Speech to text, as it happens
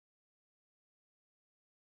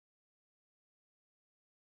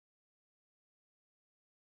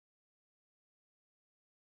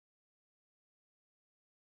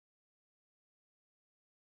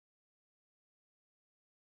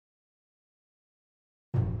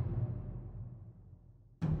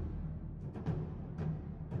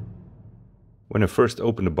When I first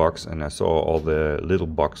opened the box and I saw all the little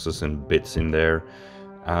boxes and bits in there,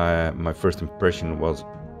 my first impression was,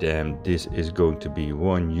 damn, this is going to be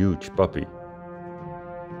one huge puppy.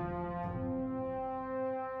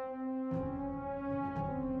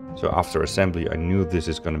 So after assembly, I knew this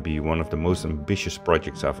is going to be one of the most ambitious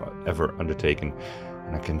projects I've ever undertaken.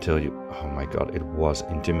 And I can tell you, oh my god, it was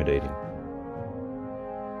intimidating.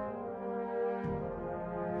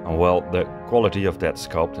 And well, the quality of that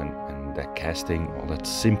sculpt and that casting, well, that's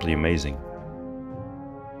simply amazing.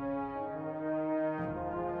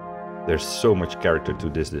 There's so much character to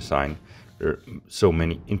this design. There are so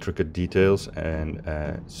many intricate details and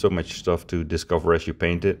so much stuff to discover as you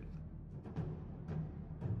paint it.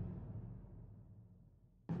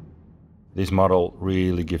 This model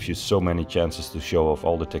really gives you so many chances to show off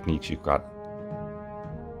all the techniques you got.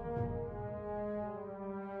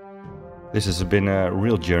 This has been a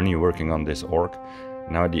real journey working on this orc.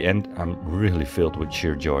 Now at the end, I'm really filled with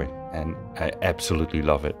sheer joy, and I absolutely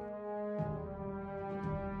love it.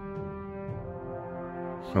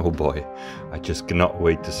 Oh boy, I just cannot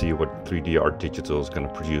wait to see what 3D Art Digital is going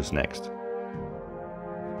to produce next.